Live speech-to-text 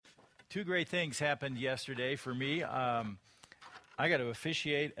Two great things happened yesterday for me. I got to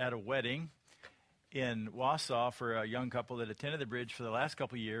officiate at a wedding in Wausau for a young couple that attended the Bridge for the last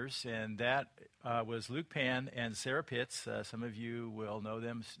couple of years, and that was Luke Pan and Sarah Pitts. Some of you will know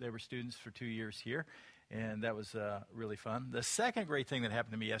them. They were students for 2 years here, and that was really fun. The second great thing that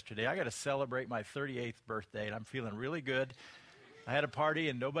happened to me yesterday, I got to celebrate my 38th birthday, and I'm feeling really good. I had a party,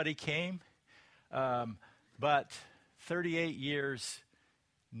 and nobody came, but 38 years,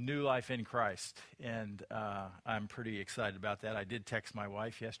 new life in Christ, and I'm pretty excited about that. I did text my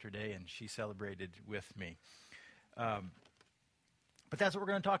wife yesterday, and she celebrated with me. But that's what we're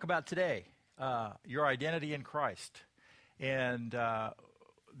going to talk about today, your identity in Christ. And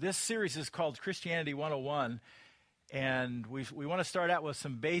this series is called Christianity 101, and we want to start out with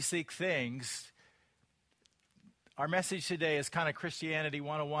some basic things. Our message today is kind of Christianity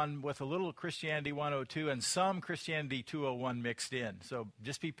 101 with a little Christianity 102 and some Christianity 201 mixed in. So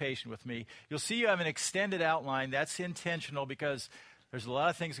just be patient with me. You'll see you have an extended outline. That's intentional because there's a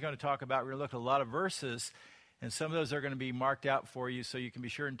lot of things we're going to talk about. We're going to look at a lot of verses, and some of those are going to be marked out for you so you can be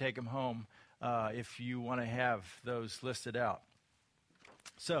sure and take them home if you want to have those listed out.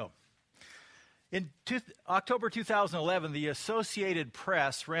 So, in October 2011, the Associated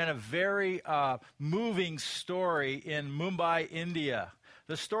Press ran a very moving story in Mumbai, India.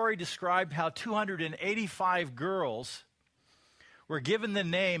 The story described how 285 girls were given the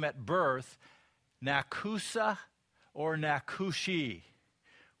name at birth Nakusa or Nakushi,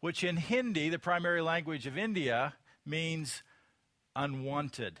 which in Hindi, the primary language of India, means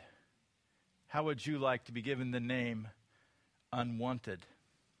unwanted. How would you like to be given the name unwanted?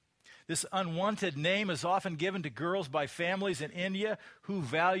 This unwanted name is often given to girls by families in India who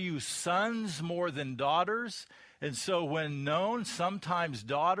value sons more than daughters. And so when known, sometimes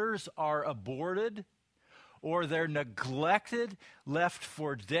daughters are aborted or they're neglected, left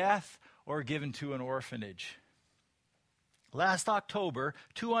for death, or given to an orphanage. Last October,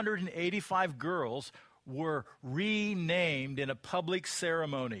 285 girls were renamed in a public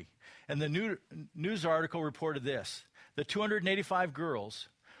ceremony. And the news article reported this. The 285 girls,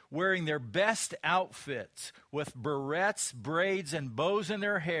 wearing their best outfits with barrettes, braids, and bows in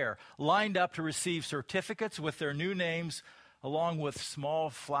their hair, lined up to receive certificates with their new names, along with small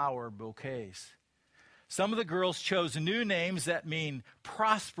flower bouquets. Some of the girls chose new names that mean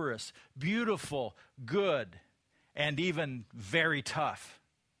prosperous, beautiful, good, and even very tough.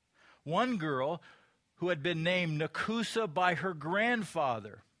 One girl, who had been named Nakusa by her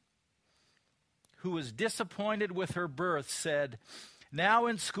grandfather, who was disappointed with her birth, said, "Now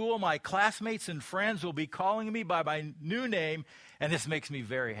in school, my classmates and friends will be calling me by my new name, and this makes me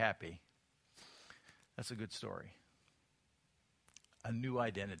very happy." That's a good story. A new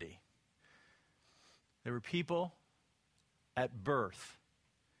identity. There were people at birth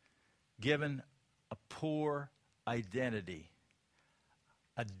given a poor identity,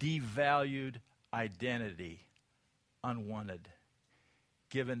 a devalued identity, unwanted,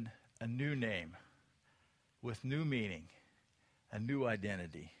 given a new name with new meaning, a new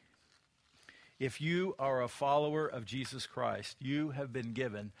identity. If you are a follower of Jesus Christ, you have been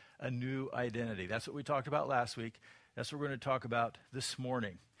given a new identity. That's what we talked about last week. That's what we're going to talk about this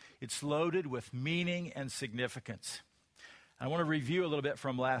morning. It's loaded with meaning and significance. I want to review a little bit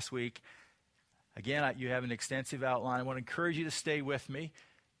from last week. Again, you have an extensive outline. I want to encourage you to stay with me.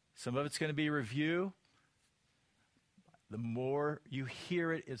 Some of it's going to be review. The more you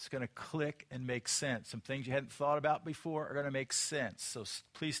hear it, it's going to click and make sense. Some things you hadn't thought about before are going to make sense. So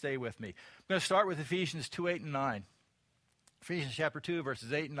please stay with me. I'm going to start with Ephesians 2, 8, and 9. Ephesians chapter 2,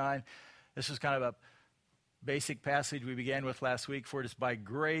 verses 8 and 9. This is kind of a basic passage we began with last week. For it is by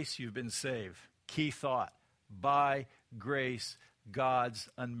grace you've been saved. Key thought. By grace, God's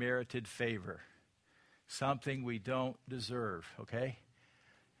unmerited favor. Something we don't deserve, okay?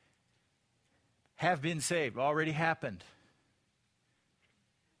 Have been saved. Already happened.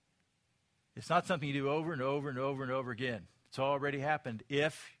 It's not something you do over and over and over and over again. It's already happened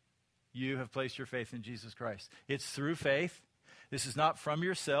if you have placed your faith in Jesus Christ. It's through faith. This is not from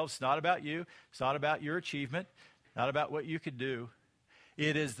yourselves. It's not about you. It's not about your achievement. Not about what you could do.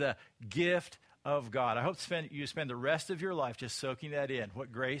 It is the gift of God. I hope you spend the rest of your life just soaking that in,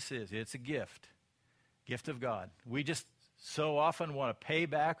 what grace is. It's a gift. Gift of God. We just so often want to pay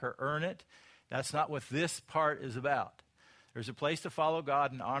back or earn it. That's not what this part is about. There's a place to follow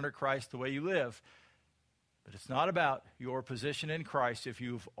God and honor Christ the way you live, but it's not about your position in Christ if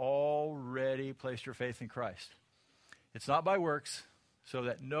you've already placed your faith in Christ. It's not by works, so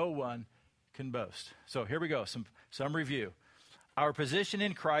that no one can boast. So here we go, some review. Our position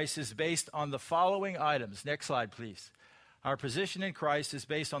in Christ is based on the following items. Next slide, please. Our position in Christ is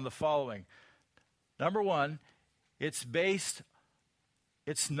based on the following. Number one, it's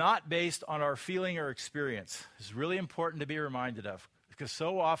not based on our feeling or experience. It's really important to be reminded of, because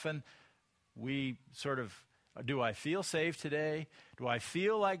so often we sort of, do I feel saved today? Do I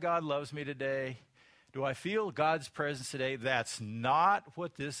feel like God loves me today? Do I feel God's presence today? That's not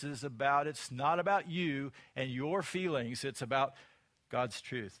what this is about. It's not about you and your feelings. It's about God's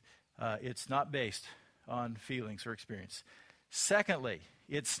truth. It's not based on feelings or experience. Secondly,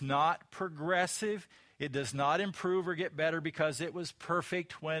 it's not progressive. It does not improve or get better because it was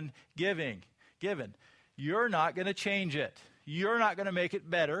perfect when given. You're not going to change it. You're not going to make it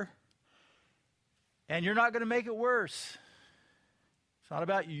better. And you're not going to make it worse. It's not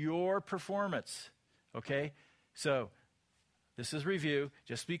about your performance. Okay? So, this is review.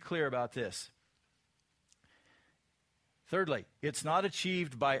 Just be clear about this. Thirdly, it's not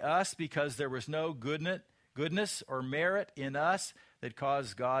achieved by us because there was no goodness or merit in us that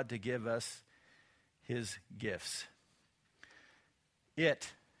caused God to give us his gifts.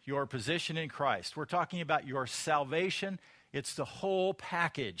 Your position in Christ. We're talking about your salvation. It's the whole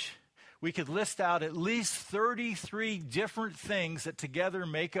package. We could list out at least 33 different things that together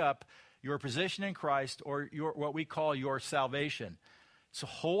make up your position in Christ, or what we call your salvation. It's a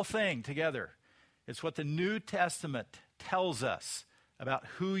whole thing together. It's what the New Testament tells us about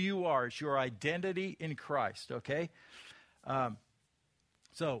who you are. It's your identity in Christ, okay?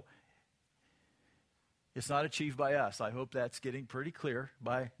 So, it's not achieved by us. I hope that's getting pretty clear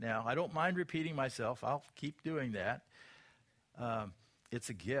by now. I don't mind repeating myself. I'll keep doing that. It's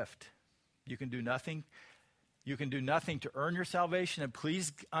a gift. You can do nothing. You can do nothing to earn your salvation. And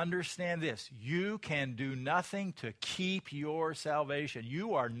please understand this. You can do nothing to keep your salvation.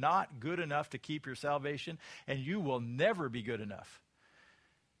 You are not good enough to keep your salvation, and you will never be good enough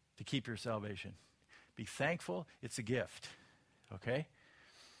to keep your salvation. Be thankful. It's a gift. Okay?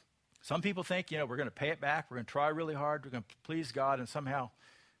 Some people think, we're going to pay it back. We're going to try really hard. We're going to please God, and somehow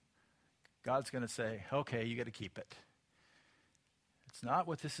God's going to say, okay, you got to keep it. It's not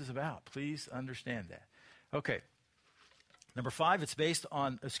what this is about. Please understand that. Okay. Number four,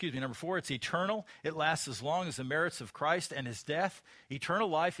 it's eternal. It lasts as long as the merits of Christ and his death. Eternal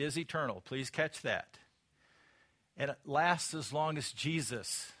life is eternal. Please catch that. And it lasts as long as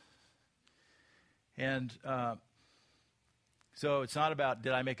Jesus. And so it's not about,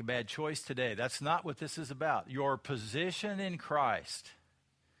 did I make a bad choice today? That's not what this is about. Your position in Christ.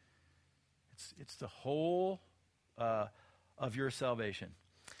 It's the whole of your salvation.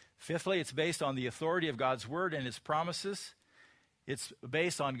 Fifthly, it's based on the authority of God's word and his promises. It's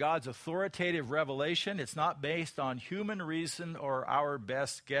based on God's authoritative revelation. It's not based on human reason or our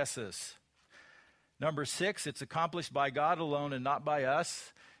best guesses. Number 6, it's accomplished by God alone and not by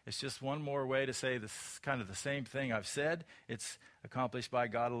us. It's just one more way to say this, kind of the same thing I've said. It's accomplished by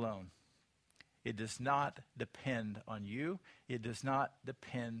God alone. It does not depend on you. It does not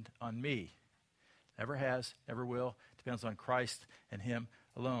depend on me. Never has, never will. It depends on Christ and him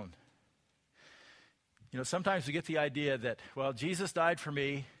alone. Sometimes we get the idea that, well, Jesus died for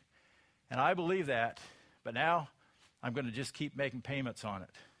me, and I believe that, but now I'm going to just keep making payments on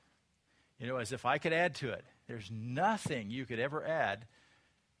it. As if I could add to it. There's nothing you could ever add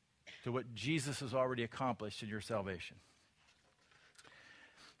to what Jesus has already accomplished in your salvation.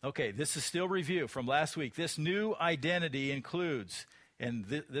 Okay, this is still review from last week. This new identity includes, and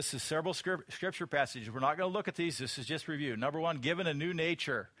this is several scripture passages. We're not going to look at these. This is just review. Number 1, given a new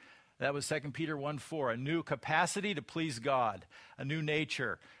nature. That was 2 Peter 1:4. A new capacity to please God. A new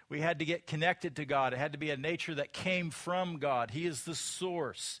nature. We had to get connected to God. It had to be a nature that came from God. He is the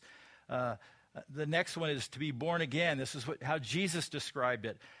source. The next one is to be born again. This is how Jesus described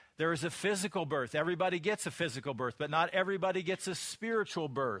it. There is a physical birth. Everybody gets a physical birth, but not everybody gets a spiritual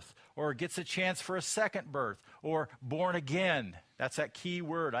birth or gets a chance for a second birth or born again. That's that key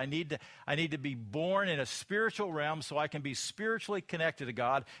word. I need to be born in a spiritual realm so I can be spiritually connected to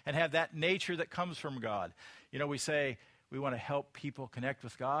God and have that nature that comes from God. We say we want to help people connect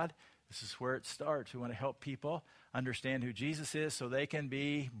with God. This is where it starts. We want to help people understand who Jesus is so they can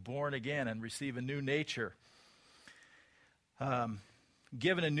be born again and receive a new nature.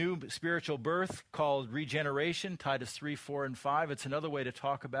 Given a new spiritual birth called regeneration, Titus 3, 4, and 5. It's another way to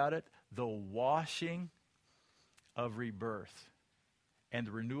talk about it. The washing of rebirth and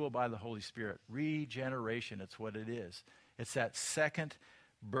the renewal by the Holy Spirit. Regeneration, it's what it is. It's that second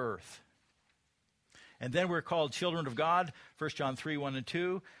birth. And then we're called children of God, 1 John 3, 1 and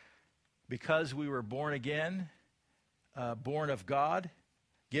 2. Because we were born again, born of God,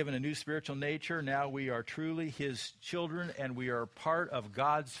 given a new spiritual nature, now we are truly his children, and we are part of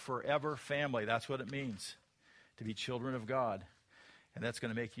God's forever family. That's what it means to be children of God. And that's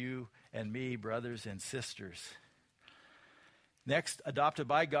going to make you and me brothers and sisters. Next, adopted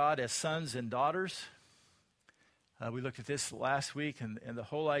by God as sons and daughters. We looked at this last week, and the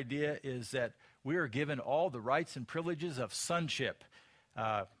whole idea is that we are given all the rights and privileges of sonship.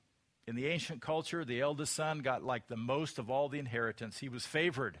 In the ancient culture, the eldest son got like the most of all the inheritance. He was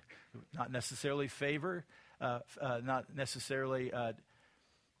favored, not necessarily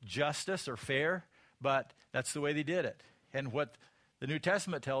justice or fair, but that's the way they did it. And what the New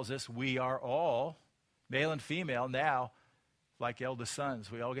Testament tells us, we are all, male and female, now like eldest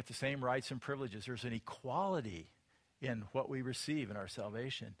sons. We all get the same rights and privileges. There's an equality in what we receive in our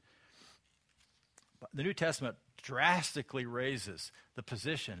salvation. But the New Testament drastically raises the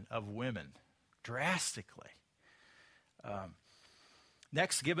position of women. Drastically.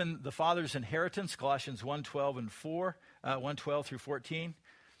 Next, given the father's inheritance, Colossians 1:12 and 1:12 through 14.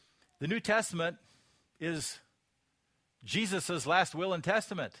 The New Testament is Jesus' last will and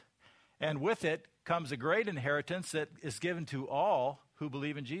testament. And with it comes a great inheritance that is given to all who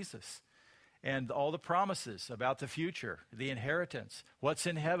believe in Jesus. And all the promises about the future, the inheritance, what's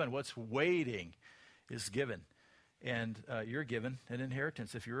in heaven, what's waiting is given. And you're given an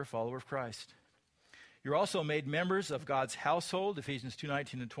inheritance if you're a follower of Christ. You're also made members of God's household, Ephesians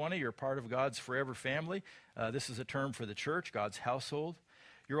 2:19 and 20. You're part of God's forever family. This is a term for the church, God's household.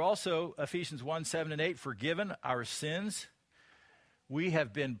 You're also, Ephesians 1:7 and 8, forgiven our sins. We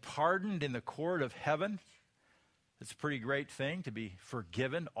have been pardoned in the court of heaven. It's a pretty great thing to be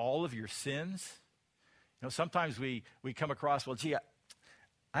forgiven, all of your sins. You know, sometimes we come across, well, gee,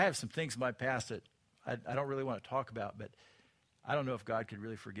 I have some things in my past that I don't really want to talk about, but I don't know if God could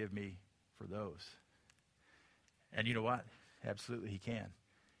really forgive me for those. And you know what? Absolutely, he can.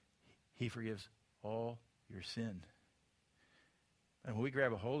 He forgives all your sin. And when we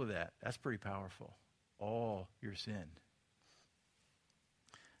grab a hold of that, that's pretty powerful. All your sin.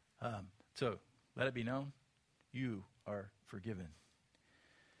 So let it be known, you are forgiven.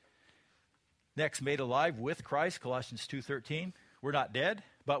 Next, made alive with Christ, Colossians 2:13. We're not dead,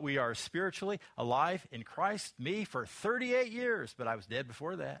 but we are spiritually alive in Christ. Me for 38 years, but I was dead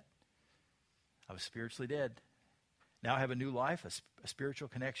before that. I was spiritually dead. Now I have a new life, a spiritual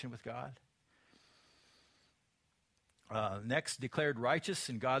connection with God. Next, declared righteous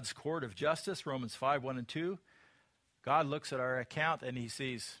in God's court of justice, Romans 5:1 and 2. God looks at our account and he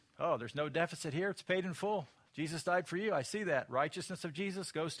sees, oh, there's no deficit here. It's paid in full. Jesus died for you. I see that. Righteousness of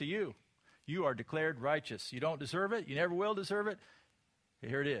Jesus goes to you. You are declared righteous. You don't deserve it. You never will deserve it.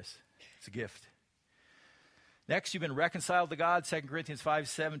 Here it is. It's a gift. Next, you've been reconciled to God, 2 Corinthians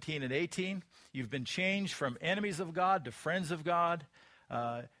 5:17 and 18. You've been changed from enemies of God to friends of God.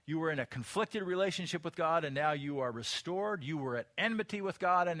 You were in a conflicted relationship with God, and now you are restored. You were at enmity with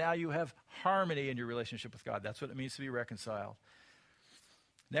God, and now you have harmony in your relationship with God. That's what it means to be reconciled.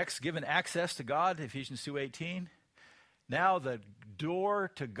 Next, given access to God, Ephesians 2:18. Now the door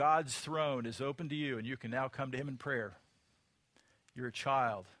to God's throne is open to you, and you can now come to him in prayer. You're a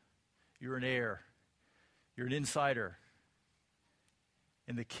child. You're an heir. You're an insider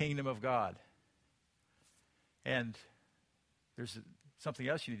in the kingdom of God. And there's something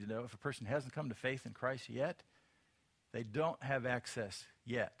else you need to know. If a person hasn't come to faith in Christ yet, they don't have access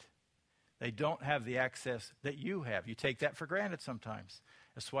yet. They don't have the access that you have. You take that for granted sometimes.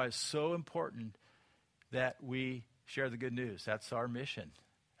 That's why it's so important that we share the good news. That's our mission.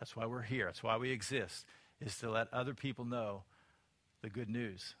 That's why we're here. That's why we exist, is to let other people know the good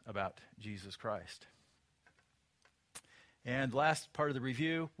news about Jesus Christ. And last part of the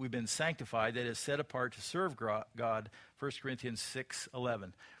review, we've been sanctified, that is set apart to serve God, 1 Corinthians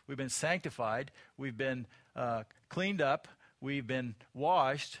 6:11. We've been sanctified, we've been cleaned up, we've been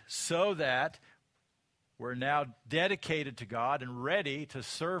washed so that we're now dedicated to God and ready to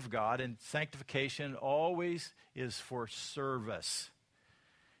serve God. And sanctification always is for service.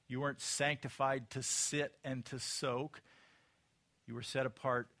 You weren't sanctified to sit and to soak. You were set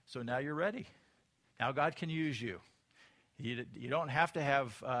apart, so now you're ready. Now God can use you. You don't have to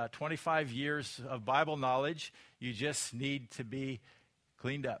have 25 years of Bible knowledge. You just need to be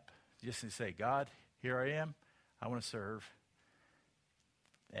cleaned up. You just need to say, God, here I am. I want to serve.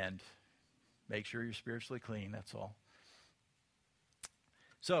 And make sure you're spiritually clean. That's all.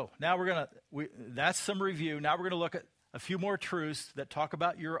 So now that's some review. Now we're going to look at a few more truths that talk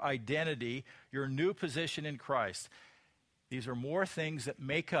about your identity, your new position in Christ. These are more things that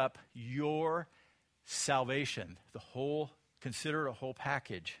make up your salvation. Consider it a whole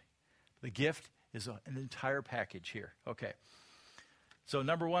package. The gift is an entire package here. Okay. So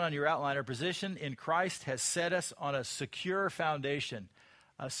number one on your outline, our position in Christ has set us on a secure foundation.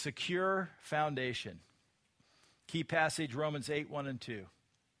 A secure foundation. Key passage, Romans 8, 1 and 2.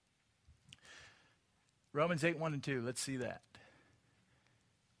 Romans 8, 1 and 2. Let's see that.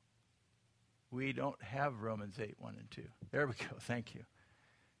 We don't have Romans 8, 1 and 2. There we go. Thank you.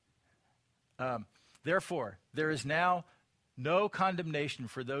 Therefore, there is now no condemnation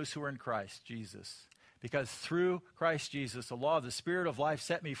for those who are in Christ Jesus, because through Christ Jesus, the law of the Spirit of life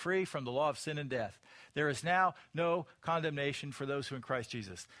set me free from the law of sin and death. There is now no condemnation for those who are in Christ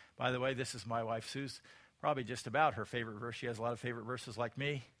Jesus. By the way, this is my wife, Sue's, probably just about her favorite verse. She has a lot of favorite verses like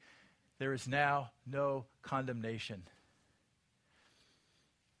me. There is now no condemnation.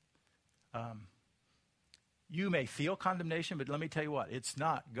 You may feel condemnation, but let me tell you what, it's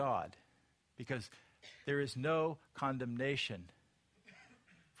not God, because there is no condemnation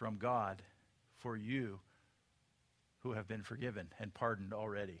from God for you who have been forgiven and pardoned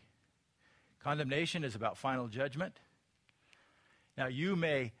already. Condemnation is about final judgment. Now, you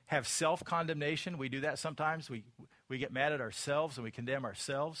may have self-condemnation. We do that sometimes. We get mad at ourselves and we condemn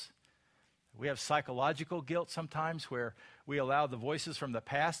ourselves. We have psychological guilt sometimes, where we allow the voices from the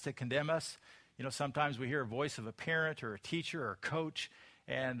past to condemn us. You know, sometimes we hear a voice of a parent or a teacher or a coach,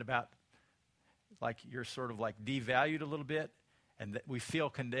 and about like you're sort of like devalued a little bit, and that we feel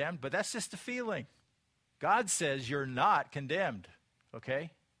condemned. But that's just a feeling. God says you're not condemned,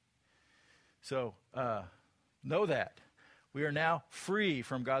 okay? So know that. We are now free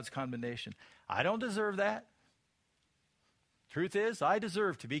from God's condemnation. I don't deserve that. Truth is, I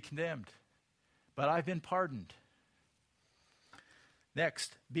deserve to be condemned, but I've been pardoned.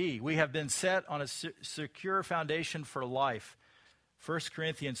 Next, B, we have been set on a secure foundation for life. 1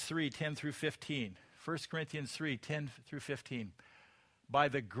 Corinthians 3, 10 through 15. 1 Corinthians 3, 10 through 15. By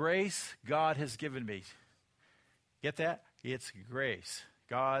the grace God has given me. Get that? It's grace.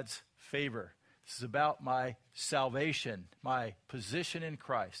 God's favor. This is about my salvation, my position in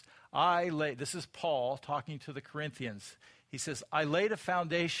Christ. This is Paul talking to the Corinthians. He says, I laid a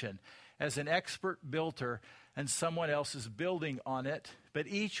foundation as an expert builder, and someone else is building on it, but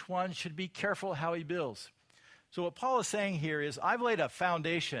each one should be careful how he builds. So what Paul is saying here is, I've laid a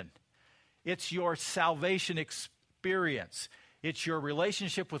foundation. It's your salvation experience. It's your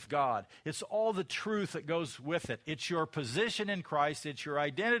relationship with God. It's all the truth that goes with it. It's your position in Christ. It's your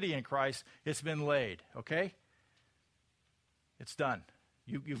identity in Christ. It's been laid, okay? It's done.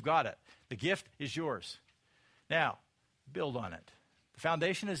 You've got it. The gift is yours. Now, build on it. The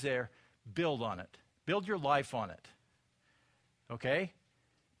foundation is there. Build on it. Build your life on it, okay?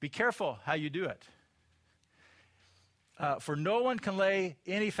 Be careful how you do it. For no one can lay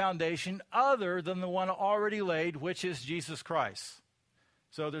any foundation other than the one already laid, which is Jesus Christ.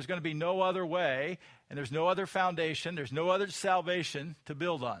 So there's going to be no other way, and there's no other foundation, there's no other salvation to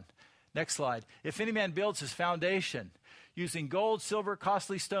build on. Next slide. If any man builds his foundation using gold, silver,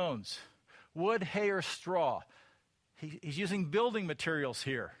 costly stones, wood, hay, or straw, he's using building materials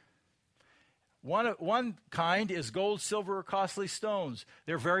here. One kind is gold, silver, or costly stones.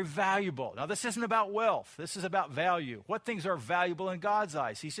 They're very valuable. Now, this isn't about wealth. This is about value. What things are valuable in God's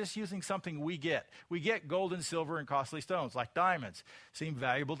eyes? He's just using something we get. We get gold and silver and costly stones, like diamonds, seem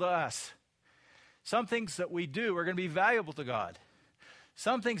valuable to us. Some things that we do are going to be valuable to God.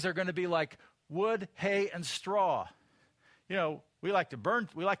 Some things are going to be like wood, hay, and straw. You know, we like to burn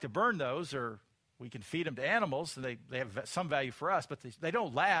those, or we can feed them to animals, and they have some value for us, but they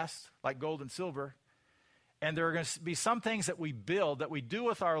don't last like gold and silver. And there are going to be some things that we build, that we do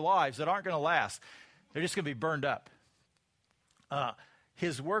with our lives, that aren't going to last. They're just going to be burned up.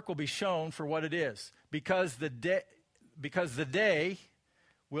 His work will be shown for what it is, because the day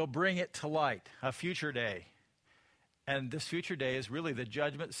will bring it to light, a future day. And this future day is really the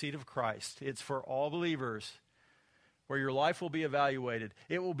judgment seat of Christ. It's for all believers, where your life will be evaluated.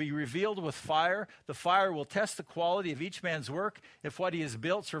 It will be revealed with fire. The fire will test the quality of each man's work. If what he has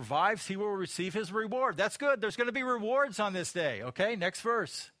built survives, he will receive his reward. That's good. There's going to be rewards on this day. Okay, next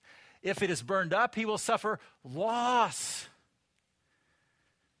verse. If it is burned up, he will suffer loss.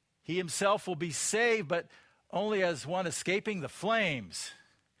 He himself will be saved, but only as one escaping the flames.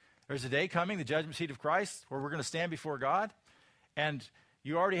 There's a day coming, the judgment seat of Christ, where we're going to stand before God, and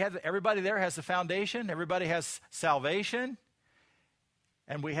you already have, everybody there has the foundation. Everybody has salvation.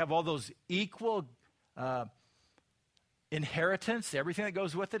 And we have all those equal inheritance. Everything that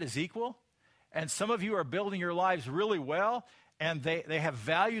goes with it is equal. And some of you are building your lives really well, and they have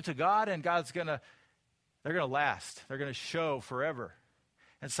value to God, and they're going to last. They're going to show forever.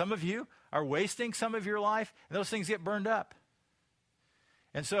 And some of you are wasting some of your life, and those things get burned up.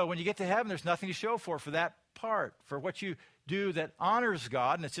 And so when you get to heaven, there's nothing to show for that part, for what you do that honors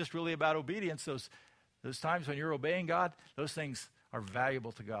God, and it's just really about obedience. Those times when you're obeying God, those things are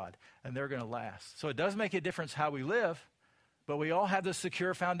valuable to God, and they're going to last. So it does make a difference how we live, but we all have this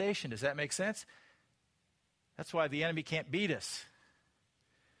secure foundation. Does that make sense? That's why the enemy can't beat us.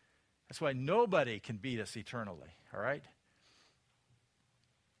 That's why nobody can beat us eternally, all right?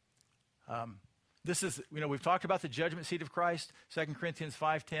 This is, we've talked about the judgment seat of Christ, 2 Corinthians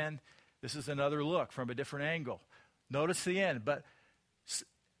 5:10. This is another look from a different angle. Notice the end, but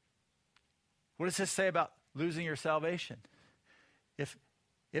what does this say about losing your salvation?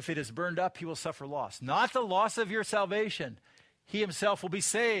 If it is burned up, he will suffer loss. Not the loss of your salvation. He himself will be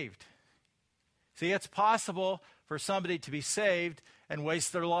saved. See, it's possible for somebody to be saved and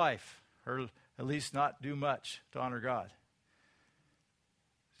waste their life, or at least not do much to honor God.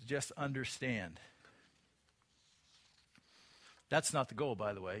 Just understand. That's not the goal,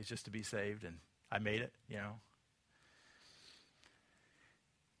 by the way. It's just to be saved, and I made it,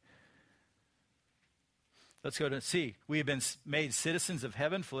 Let's go to C. We have been made citizens of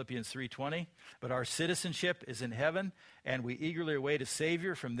heaven, Philippians 3:20. But our citizenship is in heaven, and we eagerly await a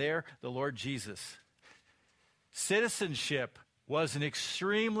Savior from there, the Lord Jesus. Citizenship was an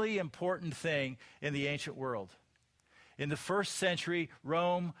extremely important thing in the ancient world. In the first century,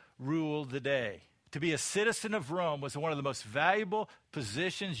 Rome ruled the day. To be a citizen of Rome was one of the most valuable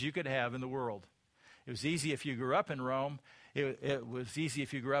positions you could have in the world. It was easy if you grew up in Rome. It was easy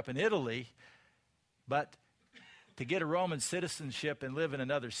if you grew up in Italy. But to get a Roman citizenship and live in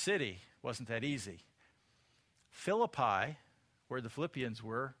another city wasn't that easy. Philippi, where the Philippians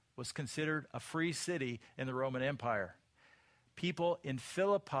were, was considered a free city in the Roman Empire. People in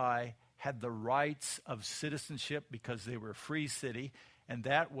Philippi had the rights of citizenship because they were a free city, and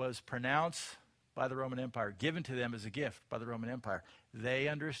that was pronounced by the Roman Empire, given to them as a gift by the Roman Empire. They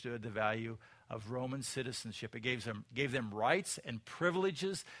understood the value of Roman citizenship. It gave them rights and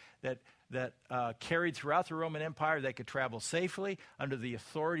privileges that carried throughout the Roman Empire. They could travel safely under the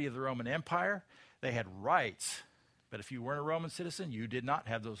authority of the Roman Empire. They had rights, but if you weren't a Roman citizen, you did not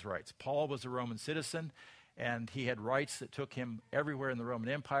have those rights. Paul was a Roman citizen, and he had rights that took him everywhere in the Roman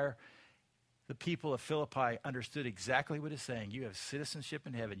Empire. The people of Philippi understood exactly what it's saying. You have citizenship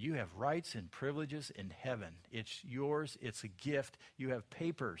in heaven. You have rights and privileges in heaven. It's yours. It's a gift. You have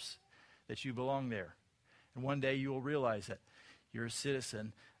papers that you belong there. And one day you will realize that you're a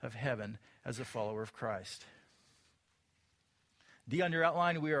citizen of heaven as a follower of Christ. D on your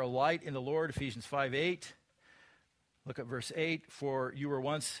outline, we are a light in the Lord, Ephesians 5:8. Look at verse 8. For you were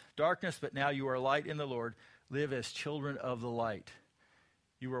once darkness, but now you are light in the Lord. Live as children of the light.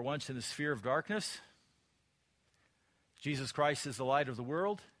 You were once in the sphere of darkness. Jesus Christ is the light of the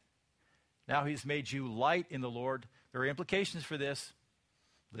world. Now he's made you light in the Lord. There are implications for this.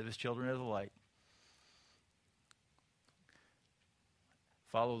 Live as children of the light.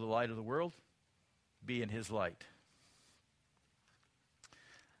 Follow the light of the world. Be in his light.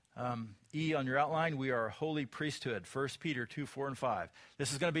 E on your outline, we are a holy priesthood. 1 Peter 2:4 and 5.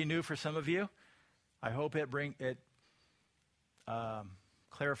 This is going to be new for some of you. I hope it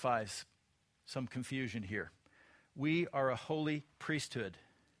clarifies some confusion here. We are a holy priesthood.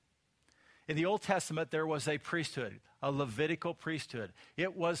 In the Old Testament, there was a priesthood, a Levitical priesthood.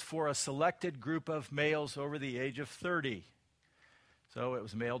 It was for a selected group of males over the age of 30. So it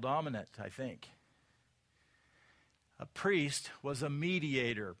was male dominant, I think. A priest was a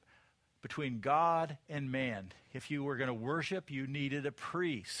mediator between God and man. If you were going to worship, you needed a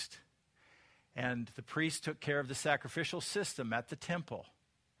priest. And the priest took care of the sacrificial system at the temple.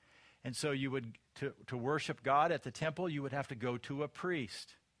 And so you would, to worship God at the temple, you would have to go to a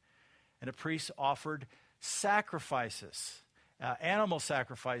priest. And a priest offered sacrifices, animal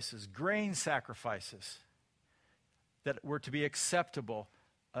sacrifices, grain sacrifices that were to be acceptable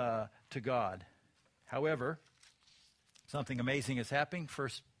to God. However, something amazing is happening. 1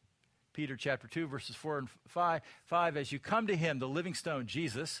 Peter chapter 2, verses 4 and 5. As you come to him, the living stone,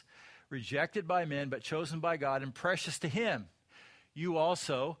 Jesus, rejected by men, but chosen by God and precious to him, you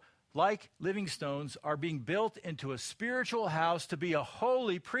also, like living stones, are being built into a spiritual house to be a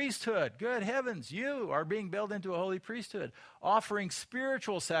holy priesthood. Good heavens, you are being built into a holy priesthood, offering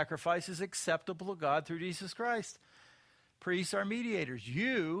spiritual sacrifices acceptable to God through Jesus Christ. Priests are mediators.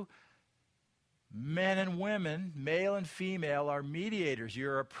 You, men and women, male and female, are mediators.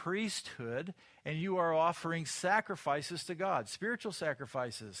 You're a priesthood, and you are offering sacrifices to God, spiritual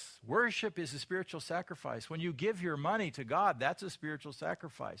sacrifices. Worship is a spiritual sacrifice. When you give your money to God, that's a spiritual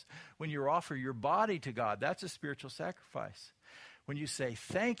sacrifice. When you offer your body to God, that's a spiritual sacrifice. When you say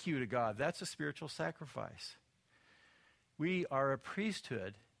thank you to God, that's a spiritual sacrifice. We are a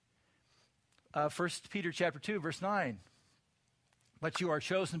priesthood. 1 Peter chapter 2, verse 9. But you are a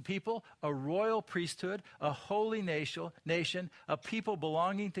chosen people, a royal priesthood, a holy nation, a people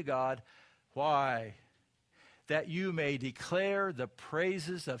belonging to God. Why? That you may declare the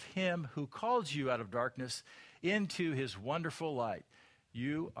praises of him who called you out of darkness into his wonderful light.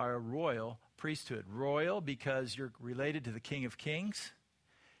 You are a royal priesthood. Royal because you're related to the King of Kings.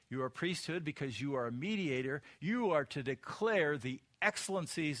 You are a priesthood because you are a mediator. You are to declare the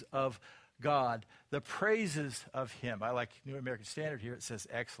excellencies of God, the praises of him. I like New American Standard here. It says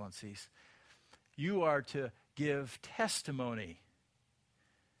excellencies. You are to give testimony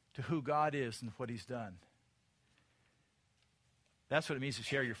to who God is and what he's done. That's what it means to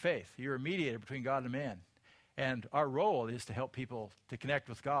share your faith. You're a mediator between God and man. And our role is to help people to connect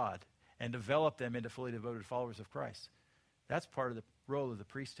with God and develop them into fully devoted followers of Christ. That's part of the role of the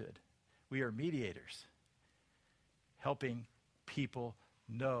priesthood. We are mediators, helping people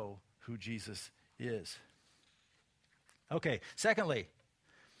know who Jesus is. Okay, secondly,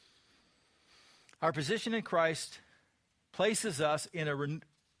 our position in Christ places us in a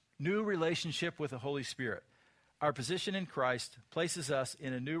new relationship with the Holy Spirit. Our position in Christ places us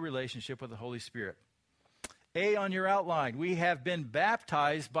in a new relationship with the Holy Spirit. A on your outline, we have been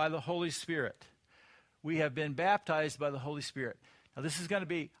baptized by the Holy Spirit. We have been baptized by the Holy Spirit. Now this is going to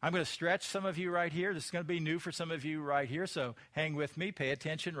be, I'm going to stretch some of you right here. This is going to be new for some of you right here, so hang with me, pay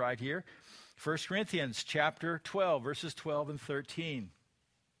attention right here. 1 Corinthians chapter 12, verses 12 and 13.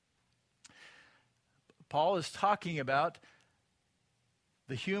 Paul is talking about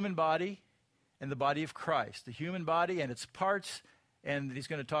the human body and the body of Christ. The human body and its parts, and he's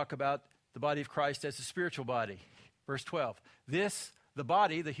going to talk about the body of Christ as a spiritual body. Verse 12. This, the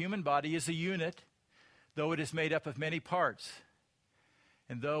body, the human body, is a unit, though it is made up of many parts.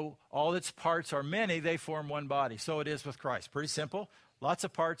 And though all its parts are many, they form one body. So it is with Christ. Pretty simple. Lots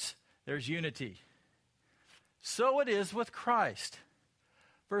of parts, there's unity. So it is with Christ.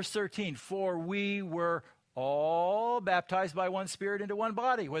 Verse 13, for we were all baptized by one Spirit into one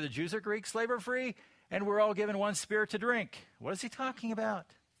body, whether Jews or Greeks, slave or free, and we're all given one Spirit to drink. What is he talking about?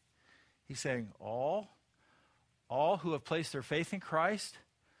 He's saying all who have placed their faith in Christ,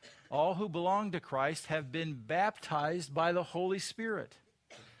 all who belong to Christ have been baptized by the Holy Spirit.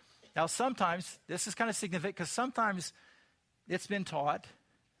 Now sometimes, this is kind of significant because sometimes it's been taught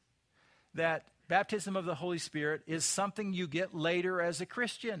that baptism of the Holy Spirit is something you get later as a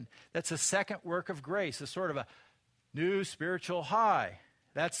Christian. That's a second work of grace, a sort of a new spiritual high.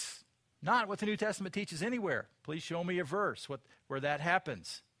 That's not what the New Testament teaches anywhere. Please show me a verse where that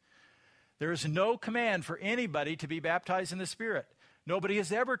happens. There is no command for anybody to be baptized in the Spirit. Nobody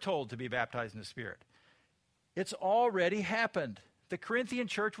is ever told to be baptized in the Spirit. It's already happened. The Corinthian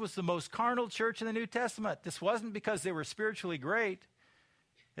church was the most carnal church in the New Testament. This wasn't because they were spiritually great.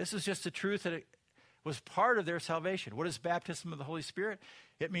 This is just the truth that it was part of their salvation. What is baptism of the Holy Spirit?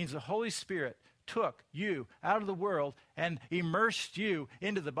 It means the Holy Spirit took you out of the world and immersed you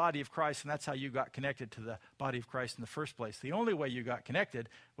into the body of Christ, and that's how you got connected to the body of Christ in the first place. The only way you got connected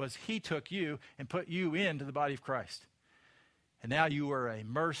was he took you and put you into the body of Christ. And now you are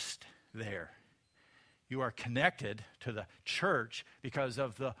immersed there. You are connected to the church because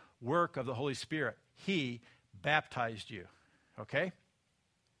of the work of the Holy Spirit. He baptized you. Okay?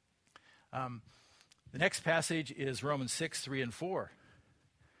 The next passage is Romans 6, 3 and 4.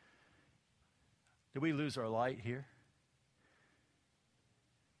 Did we lose our light here?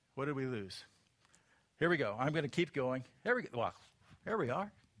 What did we lose? Here we go. I'm going to keep going. There we go. Well, there we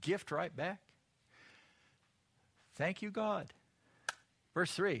are. Gift right back. Thank you, God.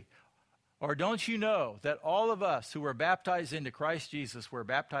 Verse 3. Or don't you know that all of us who were baptized into Christ Jesus were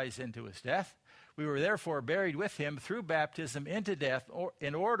baptized into his death? We were therefore buried with him through baptism into death,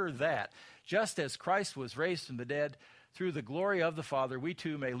 in order that, just as Christ was raised from the dead through the glory of the Father, we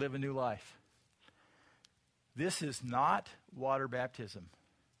too may live a new life. This is not water baptism.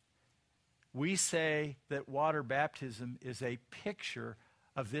 We say that water baptism is a picture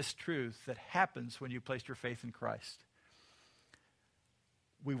of this truth that happens when you place your faith in Christ.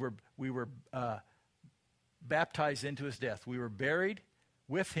 We were baptized into his death. We were buried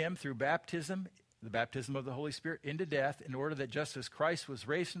with him through baptism, the baptism of the Holy Spirit, into death, in order that just as Christ was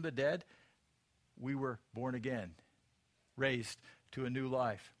raised from the dead, we were born again, raised to a new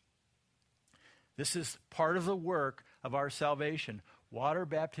life. This is part of the work of our salvation. Water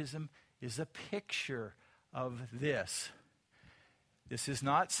baptism is a picture of this. This is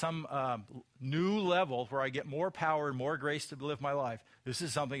not some new level where I get more power and more grace to live my life. This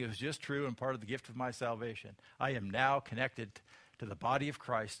is something that is just true and part of the gift of my salvation. I am now connected to the body of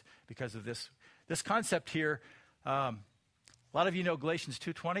Christ because of this concept here. A lot of you know Galatians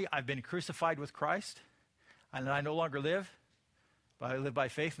 2:20. I've been crucified with Christ, and I no longer live, I live by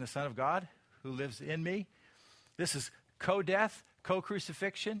faith in the Son of God who lives in me. This is co-death,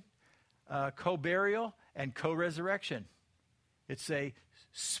 co-crucifixion, co-burial, and co-resurrection. It's a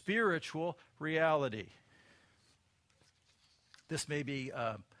spiritual reality. This may be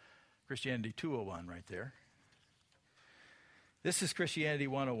Christianity 201 right there. This is Christianity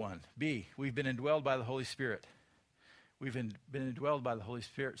 101. B, we've been indwelled by the Holy Spirit. We've been indwelled by the Holy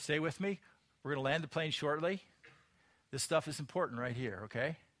Spirit. Stay with me. We're going to land the plane shortly. This stuff is important right here,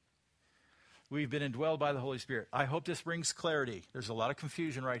 okay? We've been indwelled by the Holy Spirit. I hope this brings clarity. There's a lot of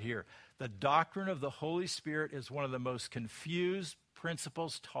confusion right here. The doctrine of the Holy Spirit is one of the most confused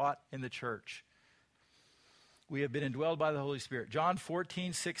principles taught in the church. We have been indwelled by the Holy Spirit. John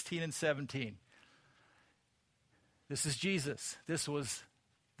 14, 16, and 17. This is Jesus. This was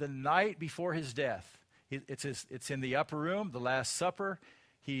the night before his death. It's in the upper room, the Last Supper.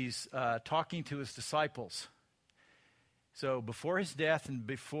 He's talking to his disciples. So before his death and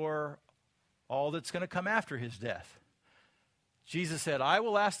before all that's going to come after his death, Jesus said, I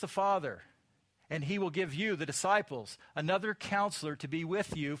will ask the Father, and he will give you, the disciples, another counselor to be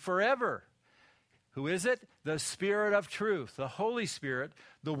with you forever. Who is it? The Spirit of truth, the Holy Spirit.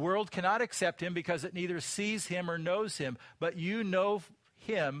 The world cannot accept him because it neither sees him or knows him, but you know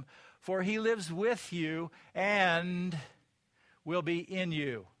him, for he lives with you and will be in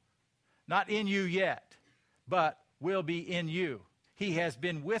you. Not in you yet, but will be in you. He has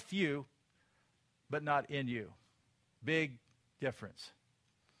been with you, but not in you. Big difference.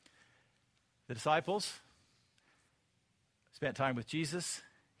 The disciples spent time with Jesus.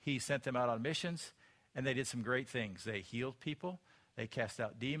 He sent them out on missions, and they did some great things. They healed people. They cast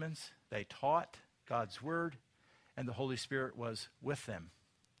out demons. They taught God's word, and the Holy Spirit was with them.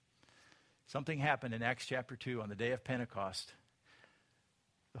 Something happened in Acts chapter 2 on the day of Pentecost.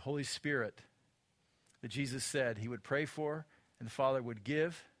 The Holy Spirit that Jesus said he would pray for and the Father would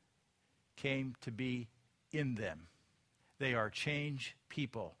give came to be in them. They are changed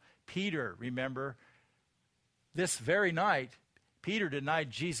people. Peter, remember, this very night, Peter denied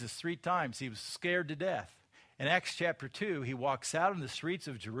Jesus 3 times. He was scared to death. In Acts chapter 2, he walks out in the streets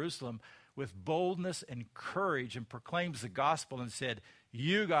of Jerusalem with boldness and courage and proclaims the gospel and said,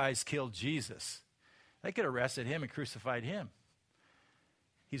 you guys killed Jesus. They could have arrested him and crucified him.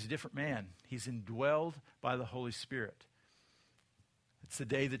 He's a different man. He's indwelled by the Holy Spirit. It's the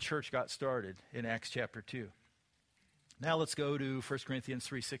day the church got started in Acts chapter 2. Now let's go to 1 Corinthians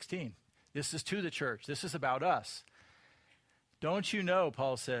 3:16. This is to the church. This is about us. Don't you know,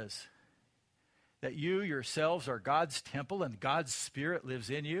 Paul says, that you yourselves are God's temple and God's Spirit lives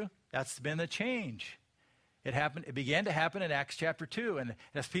in you? That's been the change. It began to happen in Acts chapter 2. And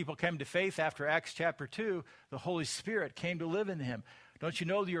as people came to faith after Acts chapter 2, the Holy Spirit came to live in him. Don't you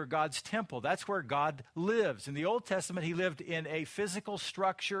know that you're God's temple? That's where God lives. In the Old Testament, he lived in a physical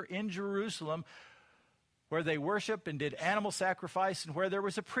structure in Jerusalem where they worshiped and did animal sacrifice and where there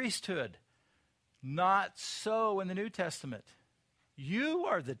was a priesthood. Not so in the New Testament. You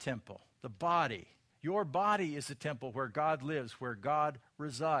are the temple, the body. Your body is the temple where God lives, where God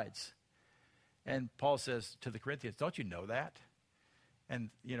resides. And Paul says to the Corinthians, don't you know that? And,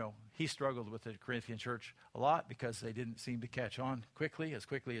 he struggled with the Corinthian church a lot because they didn't seem to catch on as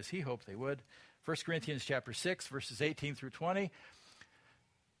quickly as he hoped they would. 1 Corinthians chapter 6, verses 18 through 20.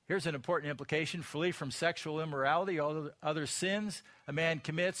 Here's an important implication. Flee from sexual immorality. All other sins a man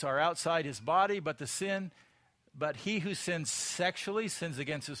commits are outside his body, but he who sins sexually sins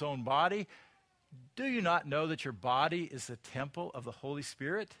against his own body. Do you not know that your body is the temple of the Holy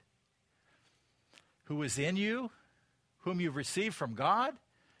Spirit, who is in you, whom you've received from God?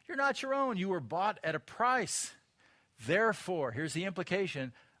 You're not your own. You were bought at a price. Therefore, here's the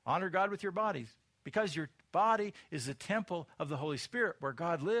implication, honor God with your bodies. Because your body is the temple of the Holy Spirit where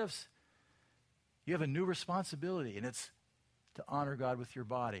God lives, you have a new responsibility, and it's to honor God with your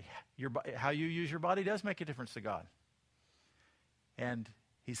body. How you use your body does make a difference to God. And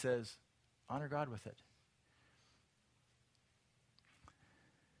he says, honor God with it.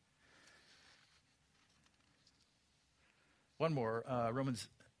 One more, Romans.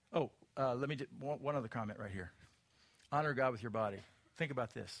 Let me do one other comment right here. Honor God with your body. Think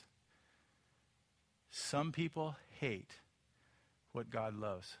about this. Some people hate what God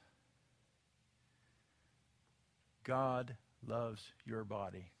loves. God loves your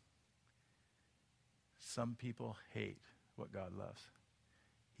body. Some people hate what God loves.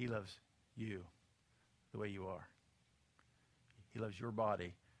 He loves you the way you are. He loves your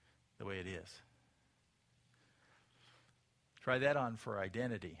body the way it is. Try that on for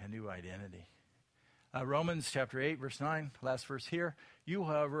identity, a new identity. Romans chapter 8, verse 9, last verse here. You,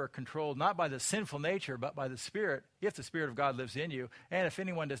 however, are controlled not by the sinful nature, but by the Spirit, if the Spirit of God lives in you. And if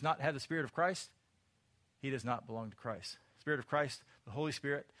anyone does not have the Spirit of Christ, he does not belong to Christ. The Spirit of Christ, the Holy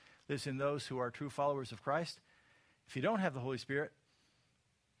Spirit, lives in those who are true followers of Christ. If you don't have the Holy Spirit,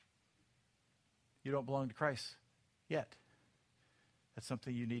 you don't belong to Christ yet. That's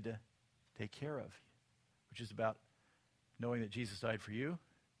something you need to take care of, which is about knowing that Jesus died for you,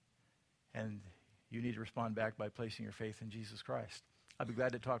 and you need to respond back by placing your faith in Jesus Christ. I'd be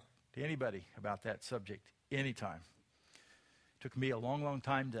glad to talk to anybody about that subject anytime. It took me a long, long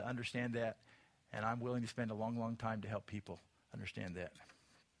time to understand that, and I'm willing to spend a long, long time to help people understand that.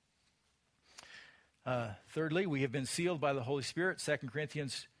 Thirdly, we have been sealed by the Holy Spirit, 2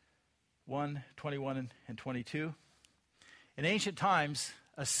 Corinthians 1, 21 and 22. In ancient times,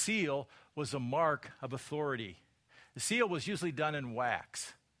 a seal was a mark of authority. The seal was usually done in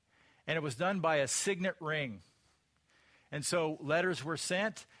wax, and it was done by a signet ring. And so letters were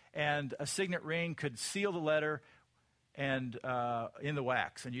sent, and a signet ring could seal the letter and in the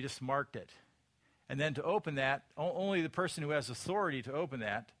wax, and you just marked it. And then to open that, only the person who has authority to open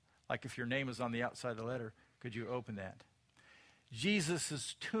that, like if your name is on the outside of the letter, could you open that.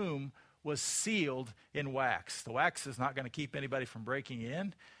 Jesus' tomb was sealed in wax. The wax is not going to keep anybody from breaking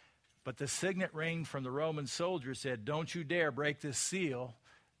in, but the signet ring from the Roman soldier said, don't you dare break this seal,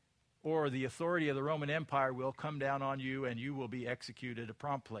 or the authority of the Roman Empire will come down on you and you will be executed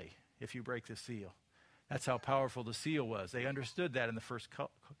promptly if you break this seal. That's how powerful the seal was. They understood that in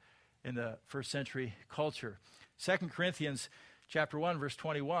the first century culture. 2 Corinthians chapter 1, verse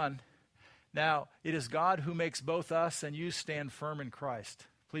 21, now it is God who makes both us and you stand firm in Christ.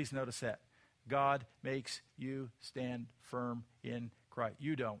 Please notice that. God makes you stand firm in Christ.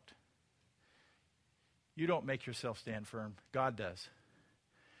 You don't. You don't make yourself stand firm. God does.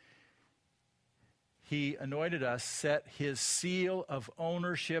 He anointed us, set his seal of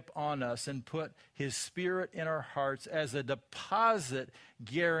ownership on us, and put his Spirit in our hearts as a deposit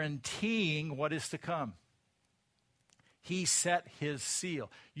guaranteeing what is to come. He set his seal.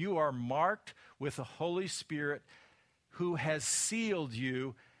 You are marked with the Holy Spirit who has sealed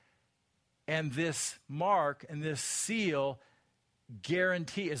you, and this mark and this seal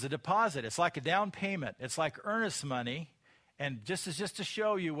guarantee is a deposit. It's like a down payment. It's like earnest money, and just to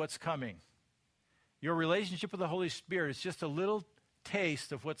show you what's coming. Your relationship with the Holy Spirit is just a little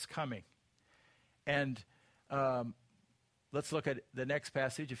taste of what's coming. And let's look at the next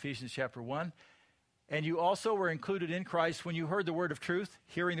passage, Ephesians chapter 1. And you also were included in Christ when you heard the word of truth,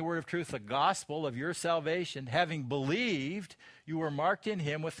 hearing the word of truth, the gospel of your salvation. Having believed, you were marked in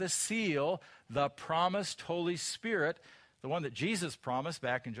him with the seal, the promised Holy Spirit, the one that Jesus promised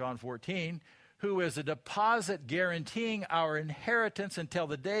back in John 14, who is a deposit guaranteeing our inheritance until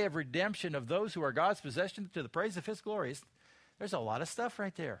the day of redemption of those who are God's possession to the praise of his glory. There's a lot of stuff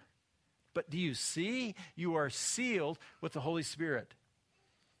right there. But do you see? You are sealed with the Holy Spirit.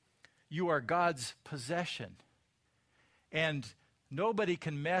 You are God's possession. And nobody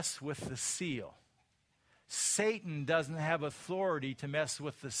can mess with the seal. Satan doesn't have authority to mess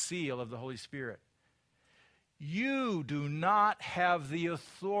with the seal of the Holy Spirit. You do not have the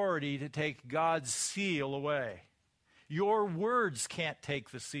authority to take God's seal away. Your words can't take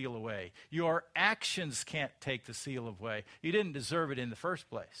the seal away. Your actions can't take the seal away. You didn't deserve it in the first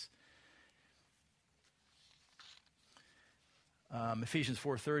place. Ephesians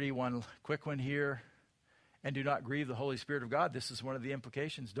 4:30, one quick one here. And do not grieve the Holy Spirit of God. This is one of the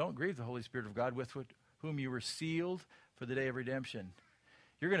implications. Don't grieve the Holy Spirit of God with whom you were sealed for the day of redemption.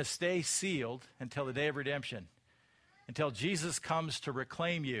 You're going to stay sealed until the day of redemption, until Jesus comes to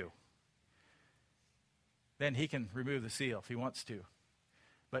reclaim you. Then he can remove the seal if he wants to.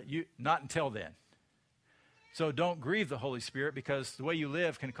 But not until then. So don't grieve the Holy Spirit, because the way you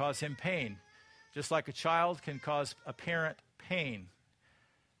live can cause him pain. Just like a child can cause a parent pain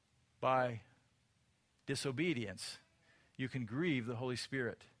by disobedience, you can grieve the Holy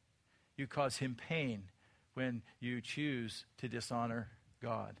Spirit. You cause him pain when you choose to dishonor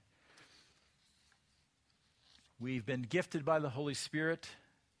God. We've been gifted by the Holy Spirit.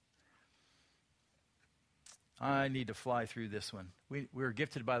 I need to fly through this one. We're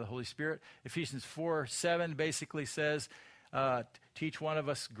gifted by the Holy Spirit. Ephesians 4:7 basically says, to each one of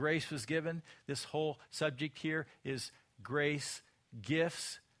us grace was given. This whole subject here is grace,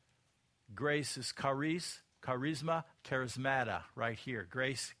 gifts. Grace is charisma, charismata, right here.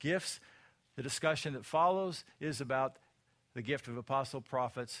 Grace, gifts. The discussion that follows is about the gift of apostle,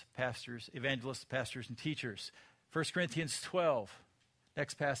 prophets, pastors, evangelists, pastors, and teachers. 1 Corinthians 12,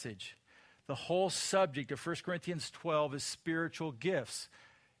 next passage. The whole subject of 1 Corinthians 12 is spiritual gifts.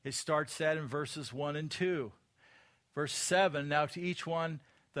 It starts that in verses 1 and 2. Verse 7, now to each one,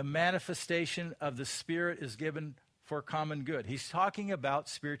 the manifestation of the Spirit is given for common good. He's talking about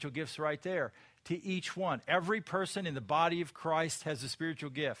spiritual gifts right there. To each one. Every person in the body of Christ has a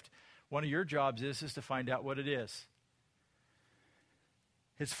spiritual gift. One of your jobs is to find out what it is.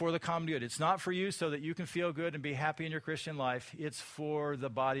 It's for the common good. It's not for you so that you can feel good and be happy in your Christian life. It's for the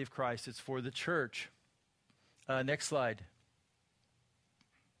body of Christ. It's for the church. Next slide.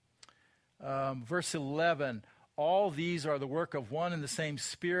 Verse 11. All these are the work of one and the same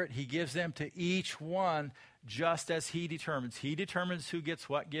Spirit. He gives them to each one just as he determines. He determines who gets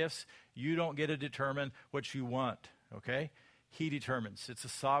what gifts. You don't get to determine what you want, okay? He determines. It's a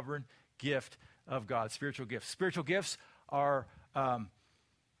sovereign gift of God, spiritual gifts. Spiritual gifts are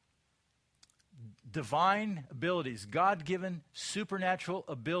divine abilities, God-given supernatural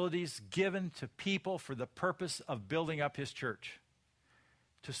abilities given to people for the purpose of building up his church,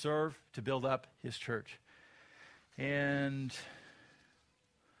 to serve, to build up his church. And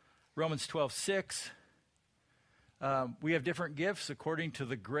Romans 12:6, we have different gifts according to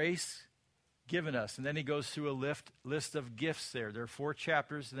the grace given us. And then he goes through a list of gifts there. There are 4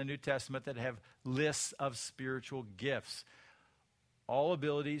 chapters in the New Testament that have lists of spiritual gifts. All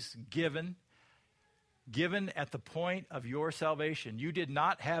abilities given at the point of your salvation. You did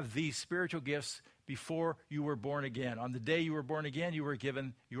not have these spiritual gifts before you were born again. On the day you were born again, you were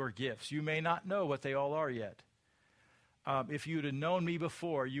given your gifts. You may not know what they all are yet. If you'd have known me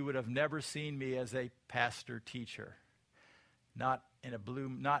before, you would have never seen me as a pastor teacher. Not in a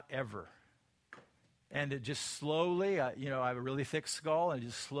bloom, not ever. And it just slowly, I have a really thick skull, and I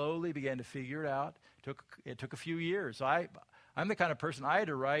just slowly began to figure it out. It took a few years. I'm the kind of person, I had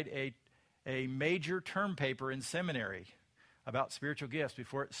to write a major term paper in seminary about spiritual gifts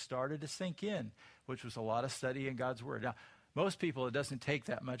before it started to sink in, which was a lot of study in God's Word. Now, most people, it doesn't take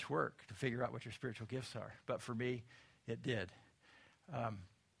that much work to figure out what your spiritual gifts are. But for me, it did.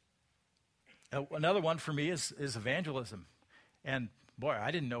 Another one for me is evangelism. And boy,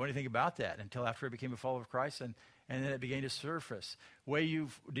 I didn't know anything about that until after I became a follower of Christ, and then it began to surface. The way you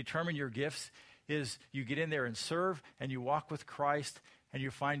determine your gifts is you get in there and serve, and you walk with Christ, and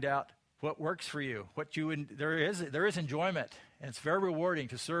you find out what works for you. There is enjoyment, and it's very rewarding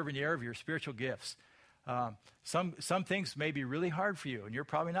to serve in the area of your spiritual gifts. Some things may be really hard for you, and you're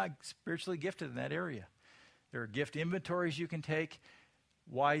probably not spiritually gifted in that area. There are gift inventories you can take.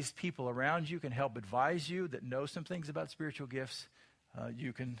 Wise people around you can help advise you that know some things about spiritual gifts.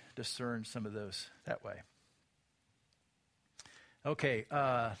 You can discern some of those that way. Okay,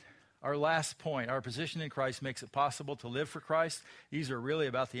 our last point, our position in Christ makes it possible to live for Christ. These are really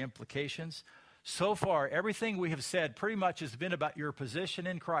about the implications. So far, everything we have said pretty much has been about your position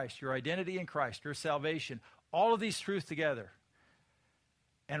in Christ, your identity in Christ, your salvation, all of these truths together.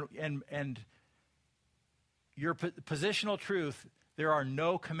 And your positional truth, there are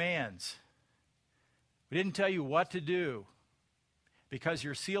no commands. We didn't tell you what to do. Because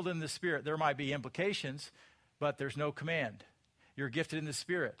you're sealed in the Spirit, there might be implications, but there's no command. You're gifted in the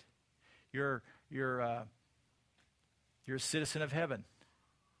Spirit. You're a citizen of heaven.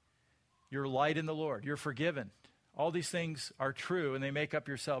 You're light in the Lord. You're forgiven. All these things are true, and they make up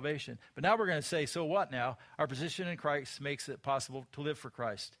your salvation. But now we're going to say, so what now? Our position in Christ makes it possible to live for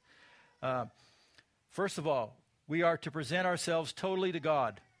Christ. First of all, we are to present ourselves totally to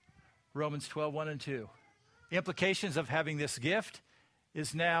God. Romans 12:1 and 2. Implications of having this gift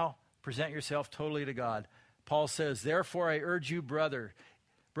is now present yourself totally to God. Paul says, therefore I urge you, brothers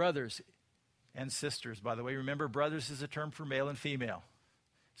and sisters. By the way, remember, brothers is a term for male and female.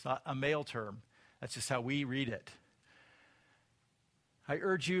 It's not a male term. That's just how we read it. I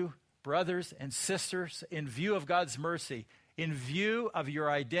urge you, brothers and sisters, in view of God's mercy, in view of your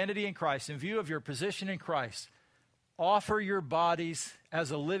identity in Christ, in view of your position in Christ, offer your bodies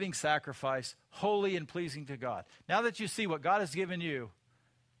as a living sacrifice, holy and pleasing to God. Now that you see what God has given you,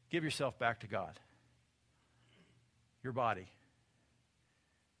 give yourself back to God. Your body,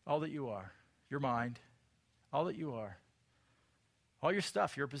 all that you are, your mind, all that you are, all your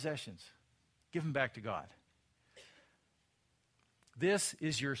stuff, your possessions, give them back to God. This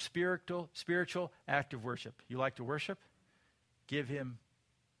is your spiritual act of worship. You like to worship? Give him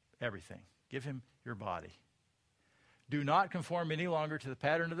everything. Give him your body. Do not conform any longer to the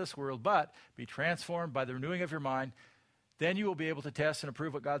pattern of this world, but be transformed by the renewing of your mind. Then you will be able to test and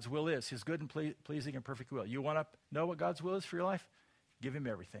approve what God's will is, his good and pleasing and perfect will. You want to know what God's will is for your life? Give him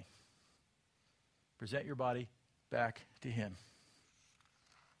everything. Present your body back to him.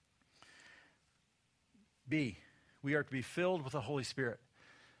 B, we are to be filled with the Holy Spirit.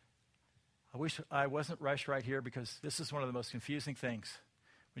 I wish I wasn't rushed right here because this is one of the most confusing things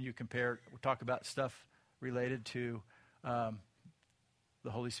when you we talk about stuff related to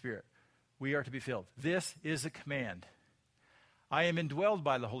the Holy Spirit. We are to be filled. This is a command. I am indwelled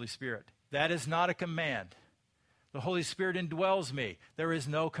by the Holy Spirit. That is not a command. The Holy Spirit indwells me. There is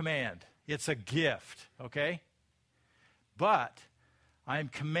no command. It's a gift, okay? But I am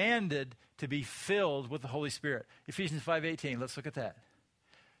commanded to be filled with the Holy Spirit. Ephesians 5:18, let's look at that.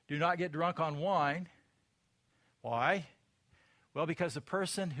 Do not get drunk on wine. Why? Well, because the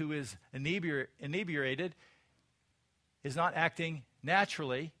person who is inebriated is not acting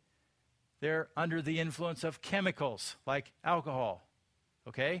naturally. They're under the influence of chemicals like alcohol,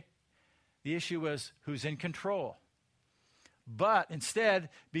 okay? The issue is who's in control. But instead,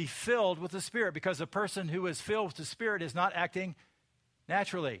 be filled with the Spirit, because a person who is filled with the Spirit is not acting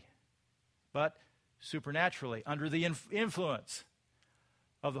naturally, but supernaturally, under the influence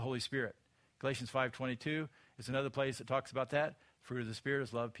of the Holy Spirit. Galatians 5:22 is another place that talks about that. Fruit of the Spirit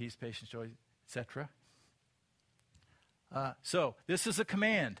is love, peace, patience, joy, etc. So this is a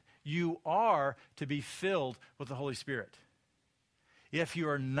command. You are to be filled with the Holy Spirit. If you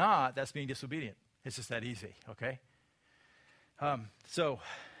are not, that's being disobedient. It's just that easy, okay? How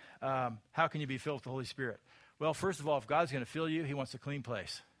can you be filled with the Holy Spirit? Well, first of all, if God's going to fill you, he wants a clean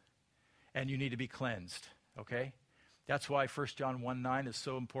place. And you need to be cleansed, okay? That's why 1 John 1:9 is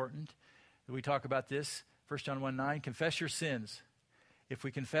so important. We talk about this. 1 John 1:9, confess your sins. If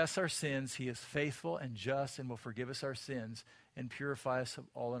we confess our sins, he is faithful and just and will forgive us our sins and purify us of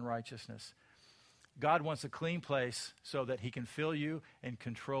all unrighteousness. God wants a clean place so that he can fill you and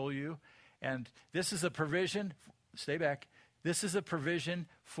control you. And this is a provision, stay back, this is a provision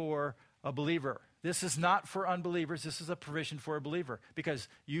for a believer. This is not for unbelievers. This is a provision for a believer, because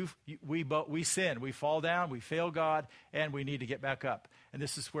we sin, we fall down, we fail God, and we need to get back up. And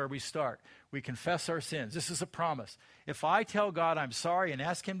this is where we start. We confess our sins. This is a promise. If I tell God I'm sorry and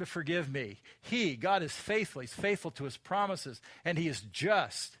ask him to forgive me, God is faithful. He's faithful to his promises, and he is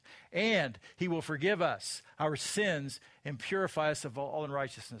just, and he will forgive us our sins and purify us of all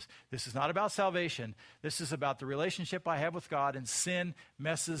unrighteousness. This is not about salvation. This is about the relationship I have with God, and sin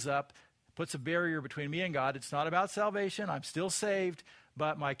messes up, puts a barrier between me and God. It's not about salvation. I'm still saved,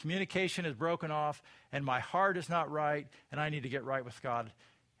 but my communication is broken off, and my heart is not right, and I need to get right with God.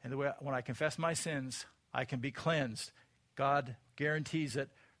 And when I confess my sins, I can be cleansed. God guarantees it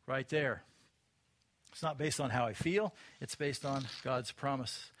right there. It's not based on how I feel. It's based on God's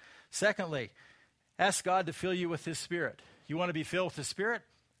promise. Secondly, ask God to fill you with his Spirit. You want to be filled with the Spirit?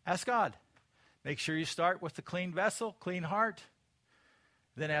 Ask God. Make sure you start with the clean vessel, clean heart.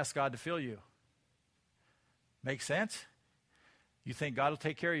 Then ask God to fill you. Make sense? You think God will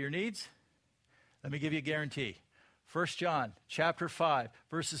take care of your needs? Let me give you a guarantee. 1 John chapter 5,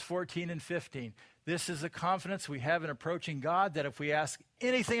 verses 14 and 15. This is the confidence we have in approaching God, that if we ask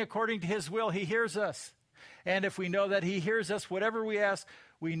anything according to his will, he hears us. And if we know that he hears us, whatever we ask,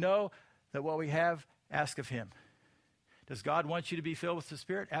 we know that what we have, ask of him. Does God want you to be filled with the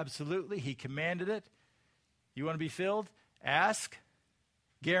Spirit? Absolutely. He commanded it. You want to be filled? Ask.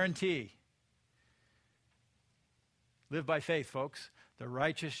 Guarantee. Live by faith, folks. The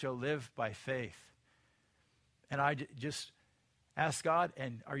righteous shall live by faith. And I just ask God,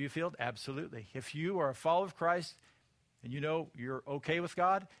 and are you filled? Absolutely. If you are a follower of Christ and you know you're okay with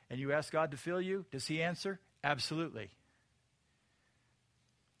God and you ask God to fill you, does he answer? Absolutely.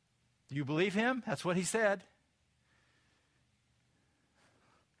 Do you believe him? That's what he said.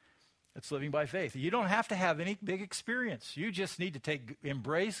 It's living by faith. You don't have to have any big experience. You just need to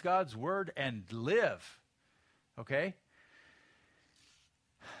embrace God's word and live. Okay?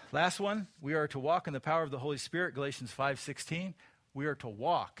 Last one, we are to walk in the power of the Holy Spirit, Galatians 5:16. We are to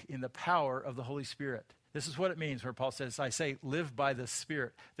walk in the power of the Holy Spirit. This is what it means where Paul says, I say, live by the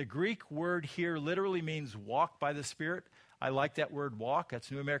Spirit. The Greek word here literally means walk by the Spirit. I like that word walk. That's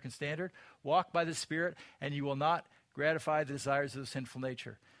New American Standard. Walk by the Spirit, and you will not gratify the desires of the sinful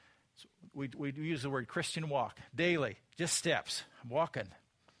nature. So we use the word Christian walk daily, just steps. I'm walking.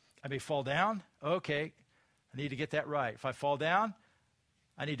 I may fall down. Okay, I need to get that right. If I fall down,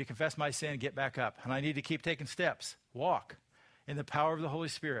 I need to confess my sin and get back up. And I need to keep taking steps. Walk in the power of the Holy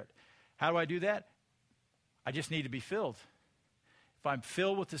Spirit. How do I do that? I just need to be filled. If I'm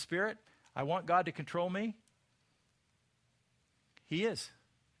filled with the Spirit, I want God to control me. He is.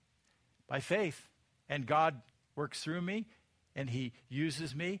 By faith. And God works through me, and he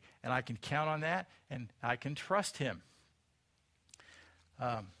uses me, and I can count on that, and I can trust him.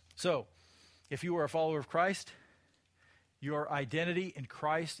 So, if you are a follower of Christ, your identity in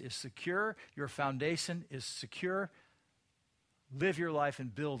Christ is secure. Your foundation is secure. Live your life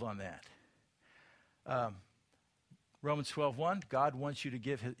and build on that. Romans 12:1, God wants you to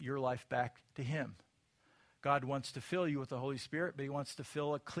give your life back to him. God wants to fill you with the Holy Spirit, but he wants to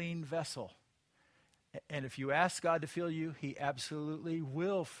fill a clean vessel. And if you ask God to fill you, he absolutely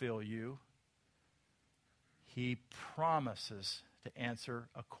will fill you. He promises to answer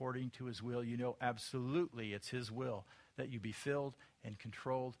according to his will. You know absolutely it's his will that you be filled and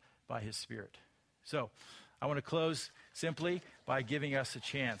controlled by his Spirit. So I want to close simply by giving us a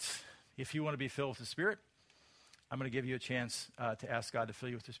chance. If you want to be filled with the Spirit, I'm going to give you a chance to ask God to fill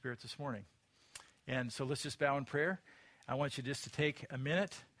you with the Spirit this morning. And so let's just bow in prayer. I want you just to take a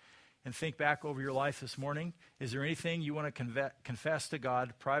minute and think back over your life this morning. Is there anything you want to confess to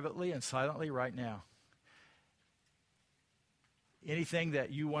God privately and silently right now? Anything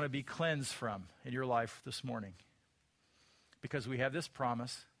that you want to be cleansed from in your life this morning? Because we have this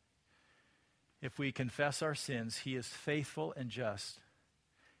promise. If we confess our sins, he is faithful and just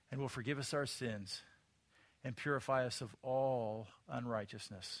and will forgive us our sins and purify us of all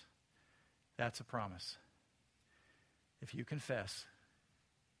unrighteousness. That's a promise. If you confess,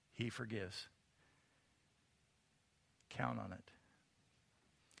 he forgives. Count on it.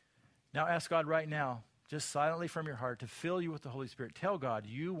 Now ask God right now, just silently from your heart, to fill you with the Holy Spirit. Tell God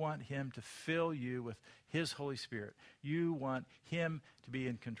you want him to fill you with his Holy Spirit. You want him to be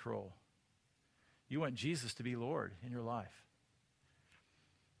in control. You want Jesus to be Lord in your life.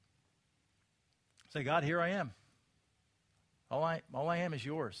 Say, God, here I am. All I am is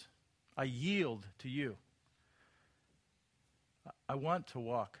yours. I yield to you. I want to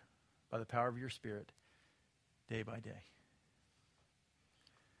walk by the power of your Spirit day by day.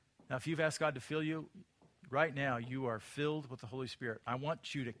 Now, if you've asked God to fill you, right now you are filled with the Holy Spirit. I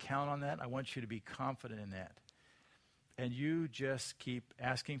want you to count on that. I want you to be confident in that. And you just keep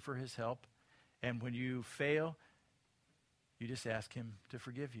asking for his help. And when you fail, you just ask him to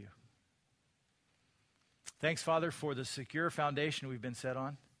forgive you. Thanks, Father, for the secure foundation we've been set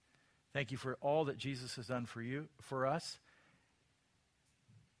on. Thank you for all that Jesus has done for us.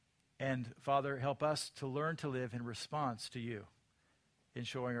 And Father, help us to learn to live in response to you, in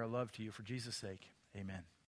showing our love to you for Jesus' sake. Amen.